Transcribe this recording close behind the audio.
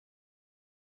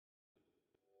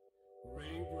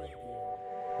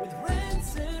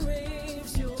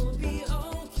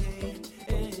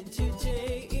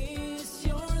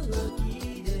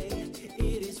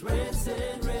Rants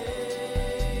and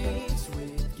rAVes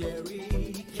with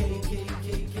Gary K.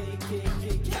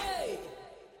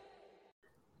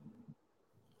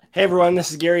 Hey everyone,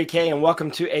 this is Gary K, and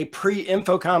welcome to a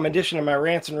pre-InfoComm edition of my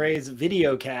Rants and rAVes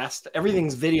video cast.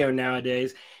 Everything's video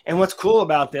nowadays, and what's cool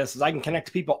about this is I can connect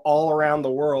to people all around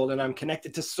the world, and I'm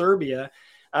connected to Serbia.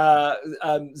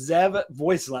 Zev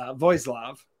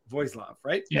Voislav,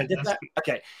 right? Yeah, I did that?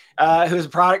 Okay. Who's a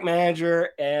product manager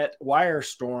at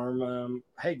WyreStorm.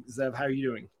 Hey Zev, how are you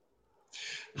doing?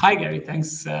 Hi Gary,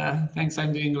 thanks.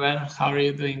 I'm doing well. How are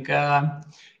you doing?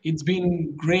 It's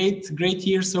been great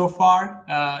year so far.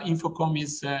 InfoComm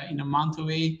is in a month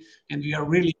away, and we are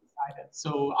really excited.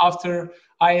 So after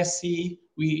ISC,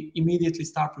 we immediately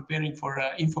start preparing for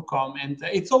InfoComm, and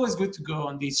it's always good to go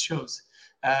on these shows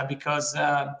because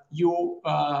you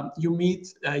meet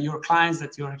your clients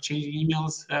that you're exchanging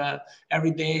emails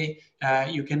every day.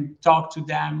 You can talk to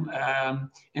them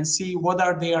and see what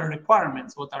are their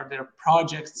requirements, what are their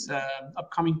projects,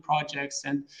 upcoming projects,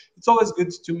 and it's always good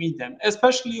to meet them,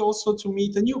 especially also to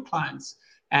meet the new clients.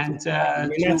 And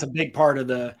that's a big part of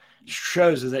the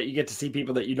shows, is that you get to see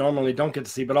people that you normally don't get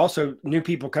to see, but also new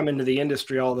people come into the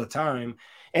industry all the time.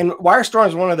 And WyreStorm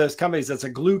is one of those companies that's a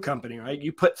glue company, right?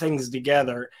 You put things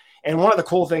together. And one of the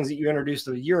cool things that you introduced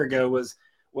a year ago was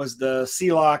the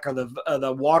C-Lock, or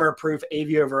the waterproof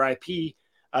AV over IP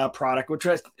product, which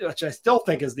I still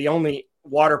think is the only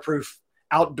waterproof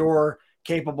outdoor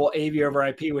capable AV over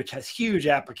IP, which has huge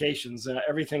applications,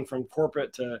 everything from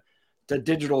corporate to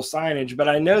digital signage. But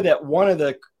I know that one of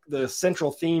the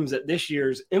central themes at this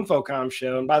year's InfoComm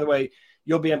show, and by the way,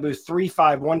 you'll be at booth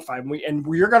 3515, and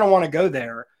you're going to want to go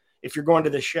there if you're going to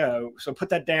the show. So put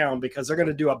that down, because they're going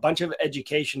to do a bunch of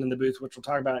education in the booth, which we'll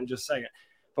talk about in just a second.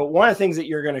 But one of the things that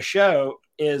you're going to show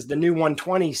is the new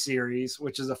 120 series,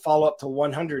 which is a follow-up to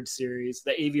 100 series,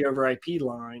 the AV over IP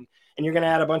line. And you're going to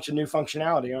add a bunch of new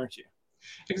functionality, aren't you?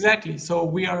 Exactly. So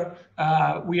we are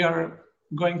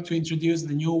going to introduce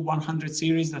the new 100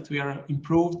 series that we are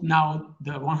improved. Now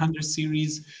the 100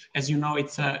 series, as you know,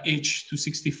 it's a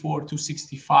H264,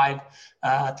 265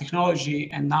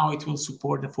 technology, and now it will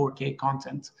support the 4K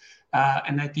content.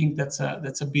 And I think that's a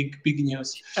big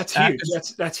news. That's huge.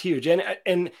 That's huge.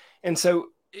 And so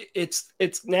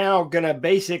it's now going to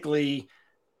basically,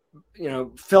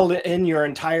 fill in your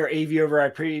entire AV over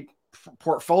IP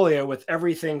portfolio with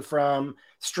everything from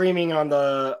streaming on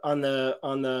the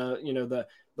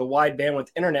wide bandwidth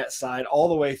internet side, all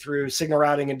the way through signal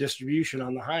routing and distribution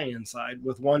on the high end side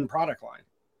with one product line.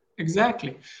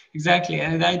 Exactly.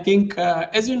 And I think,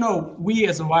 as you know, we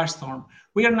as a WyreStorm,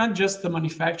 we are not just the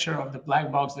manufacturer of the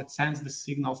black box that sends the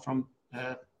signal from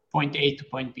point A to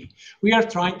point B. We are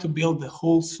trying to build the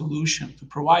whole solution, to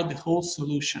provide the whole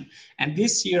solution. And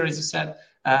this year, as you said,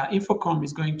 InfoComm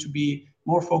is going to be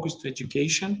more focused to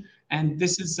education, and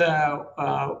this is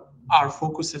our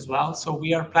focus as well. So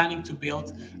we are planning to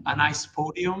build a nice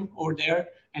podium over there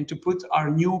and to put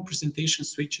our new presentation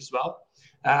switch as well.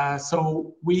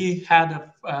 So we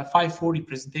had a 540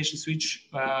 presentation switch,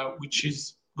 which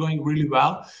is going really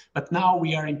well, but now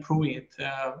we are improving it.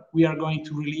 We are going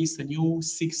to release a new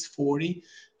 640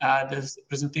 the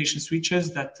presentation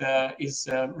switches that is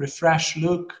a refresh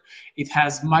look. It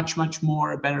has much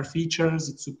more better features.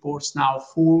 It supports now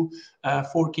full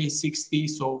 4K 60,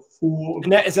 so full.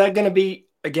 And is that going to be,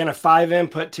 again, a 5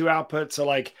 input, 2 outputs, so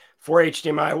like 4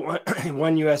 HDMI,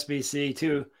 one USB-C,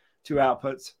 two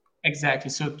outputs? Exactly.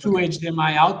 So 2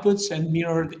 HDMI outputs and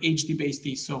mirrored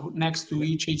HD-based-T. So next to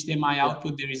each HDMI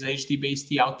output, there is a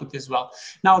HD-based-T output as well.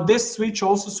 Now, this switch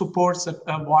also supports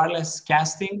a wireless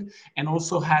casting and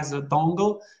also has a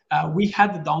dongle. We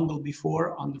had the dongle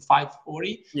before on the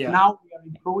 540. Yeah. Now we are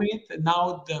improving it.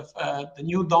 Now the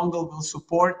new dongle will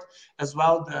support as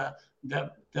well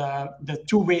the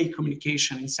two-way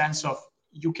communication, in sense of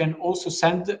you can also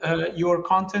send your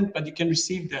content, but you can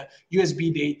receive the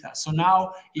USB data. So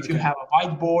now if you have a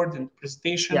whiteboard and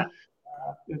presentation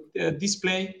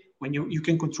display, when you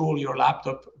can control your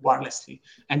laptop wirelessly,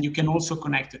 and you can also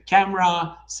connect a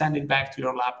camera, send it back to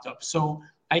your laptop. So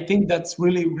I think that's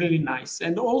really nice.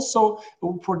 And also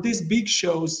for these big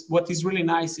shows, what is really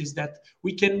nice is that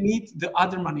we can meet the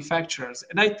other manufacturers.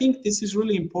 And I think this is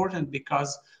really important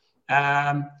because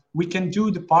we can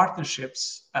do the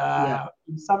partnerships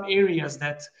in some areas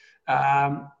that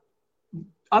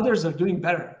others are doing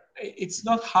better. It's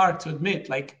not hard to admit,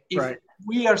 like if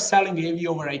we are selling AV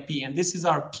over IP, and this is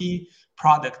our key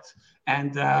product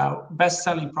and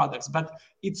best-selling products, but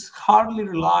it's hardly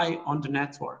rely on the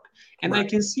network. And I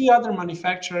can see other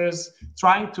manufacturers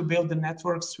trying to build the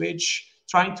network switch,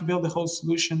 trying to build the whole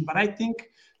solution, but I think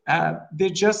they're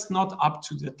just not up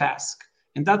to the task.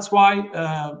 And that's why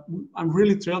I'm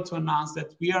really thrilled to announce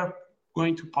that we are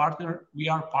partnered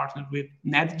with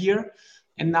Netgear,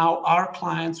 and now our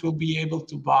clients will be able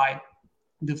to buy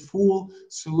the full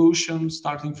solution,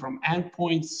 starting from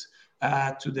endpoints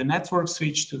to the network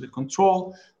switch to the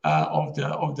control of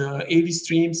the AV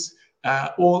streams,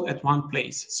 all at one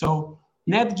place. So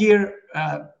Netgear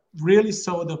really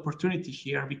saw the opportunity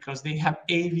here because they have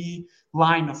AV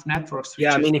line of network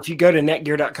switches. Yeah, I mean, if you go to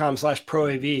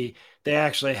netgear.com/proAV, they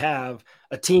actually have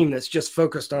a team that's just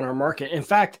focused on our market. In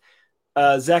fact,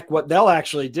 Zach, what they'll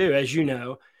actually do, as you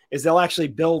know, is they'll actually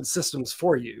build systems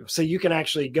for you. So you can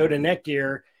actually go to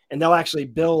Netgear and they'll actually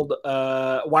build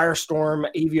a WyreStorm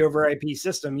AV over IP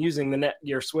system using the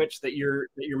Netgear switch that you're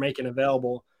making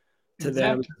available to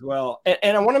them as well.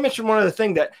 And I want to mention one other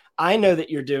thing that I know that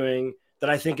you're doing that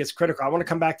I think is critical. I want to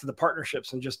come back to the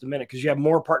partnerships in just a minute because you have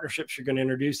more partnerships you're going to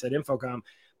introduce at InfoComm,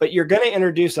 but you're going to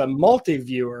introduce a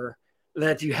multi-viewer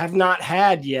that you have not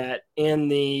had yet in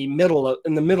the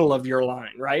middle of your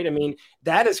line, right? I mean,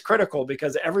 that is critical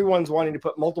because everyone's wanting to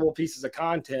put multiple pieces of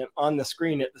content on the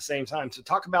screen at the same time. So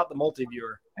talk about the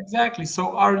multi-viewer. Exactly.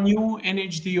 So our new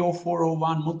NHD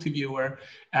 0401 multi-viewer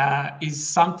is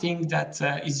something that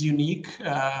is unique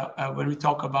when we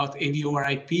talk about AV over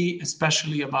IP,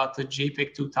 especially about the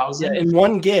JPEG 2000. Yeah, in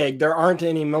 1 gig, there aren't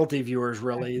any multi-viewers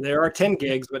really. There are 10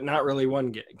 gigs, but not really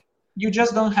 1 gig. You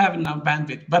just don't have enough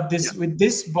bandwidth. But with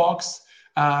this box,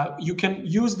 you can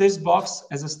use this box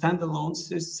as a standalone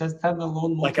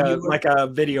multi-viewer. like a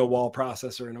video wall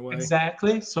processor in a way.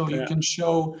 Exactly. So you can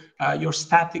show your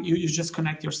static. You just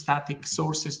connect your static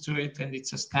sources to it, and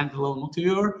it's a standalone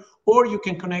multi-viewer. Or you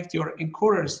can connect your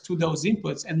encoders to those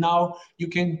inputs, and now you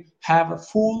can have a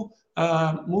full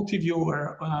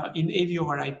multi-viewer in AV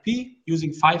over IP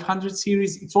using 500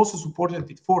 series. It's also supported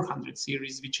with 400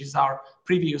 series, which is our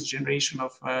previous generation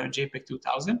of JPEG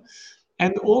 2000.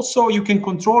 And also you can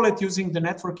control it using the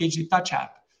Network HD Touch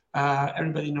app.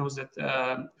 Everybody knows that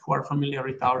who are familiar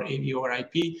with our AV over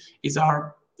IP is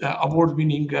our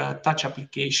award-winning touch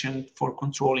application for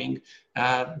controlling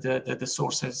the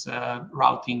sources,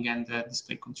 routing, and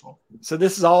display control. So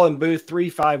this is all in booth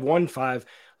 3515.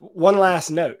 One last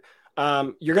note.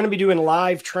 You're going to be doing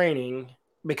live training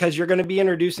because you're going to be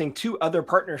introducing 2 other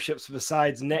partnerships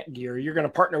besides Netgear. You're going to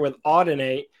partner with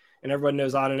Audinate, and everyone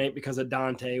knows Audinate because of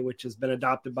Dante, which has been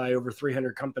adopted by over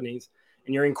 300 companies.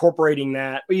 And you're incorporating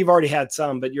that. Well, you've already had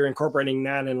some, but you're incorporating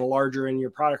that in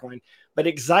your product line. But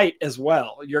Excite as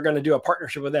well. You're going to do a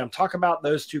partnership with them. Talk about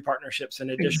those 2 partnerships in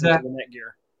addition to the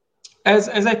Netgear. As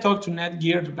I talked to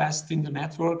Netgear, the best in the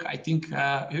network, I think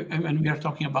when we are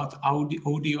talking about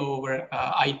audio over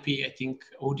IP, I think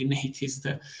Audinate is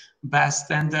the best.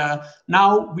 And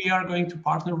now we are going to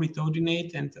partner with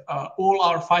Audinate, and all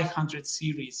our 500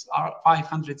 series, our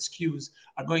 500 SKUs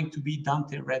are going to be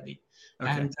Dante ready.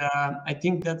 Okay. And I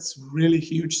think that's really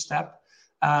huge step.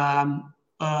 And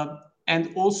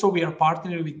also we are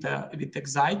partnering with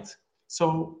Excite.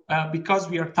 So because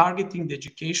we are targeting the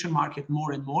education market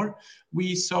more and more,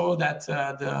 we saw that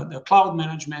the cloud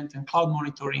management and cloud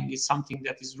monitoring is something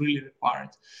that is really required.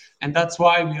 And that's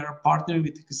why we are partnering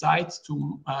with Excite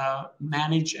to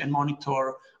manage and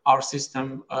monitor our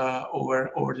system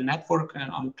over the network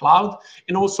and on cloud.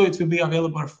 And also it will be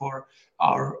available for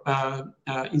our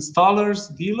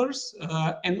installers, dealers,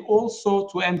 and also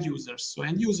to end users. So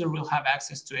end user will have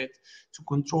access to it to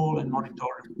control and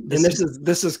monitor. And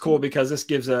this is cool because this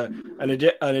gives an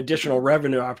additional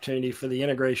revenue opportunity for the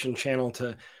integration channel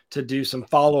to do some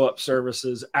follow-up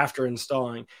services after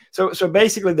installing. So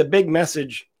basically the big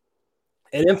message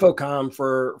at InfoComm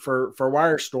for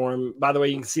WyreStorm, by the way,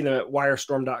 you can see them at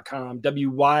WyreStorm.com,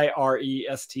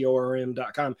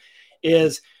 WYRESTORM.com,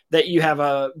 is that you've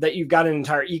got an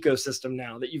entire ecosystem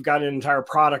now, that you've got an entire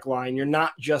product line. You're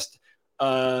not just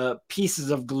pieces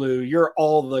of glue. You're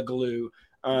all the glue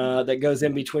that goes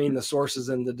in between the sources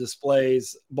and the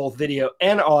displays, both video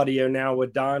and audio now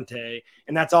with Dante.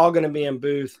 And that's all going to be in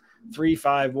booth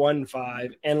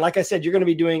 3515. And like I said, you're going to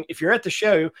be doing, if you're at the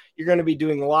show, you're going to be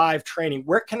doing live training.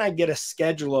 Where can I get a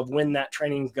schedule of when that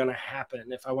training is going to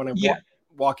happen if I want to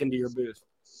walk into your booth?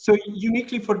 So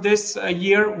uniquely for this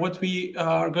year, what we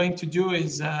are going to do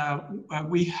is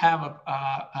we have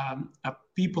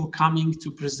people coming to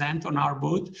present on our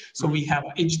booth. So we have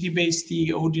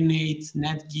HDBaseT, Audinate,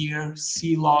 Netgear,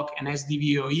 C-Lock, and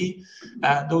SDVOE.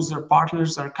 Those are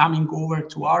partners that are coming over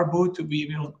to our booth to be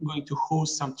going to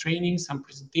host some training, some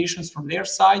presentations from their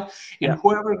side. And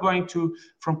whoever going to,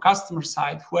 from customer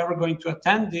side, whoever going to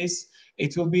attend this,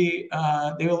 it will be,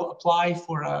 they will apply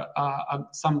for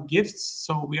some gifts.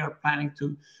 So we are planning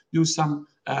to do some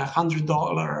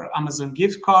 $100 Amazon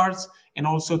gift cards and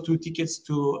also 2 tickets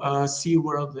to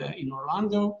SeaWorld in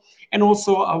Orlando, and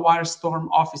also a WyreStorm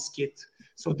office kit.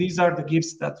 So these are the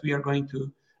gifts that we are going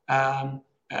to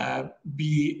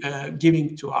be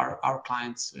giving to our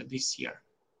clients this year.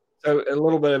 So a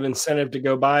little bit of incentive to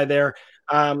go by there,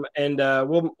 and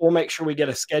we'll make sure we get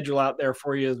a schedule out there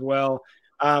for you as well.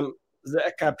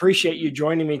 Zach, I appreciate you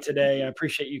joining me today. I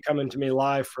appreciate you coming to me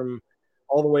live from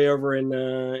all the way over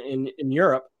in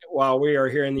Europe while we are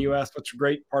here in the U.S. What's a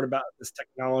great part about this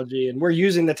technology, and we're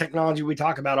using the technology we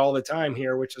talk about all the time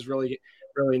here, which is really,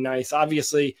 really nice.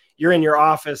 Obviously, you're in your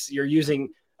office, you're using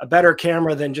a better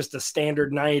camera than just a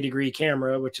standard 90-degree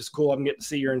camera, which is cool. I'm getting to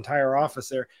see your entire office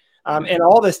there. And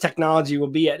all this technology will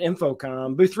be at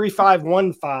InfoComm. Booth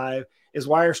 3515 is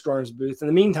WyreStorm's booth. In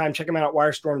the meantime, check them out at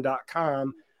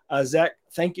WyreStorm.com. Zach,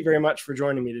 thank you very much for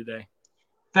joining me today.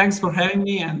 Thanks for having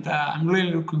me, and I'm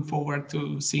really looking forward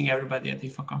to seeing everybody at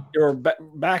InfoComm. You're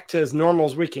back to as normal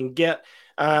as we can get.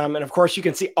 And of course, you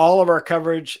can see all of our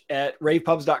coverage at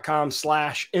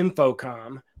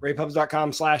ravepubs.com/InfoComm.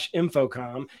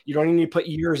 ravepubs.com/InfoComm. You don't even need to put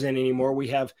years in anymore. We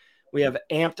have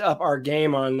amped up our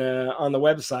game on the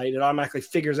website. It automatically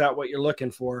figures out what you're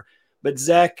looking for. But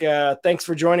Zach, thanks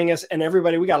for joining us. And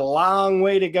everybody, we got a long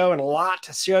way to go and a lot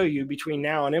to show you between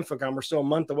now and InfoComm. We're still a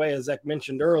month away, as Zach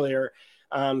mentioned earlier.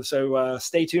 So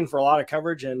stay tuned for a lot of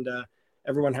coverage, and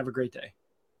everyone have a great day.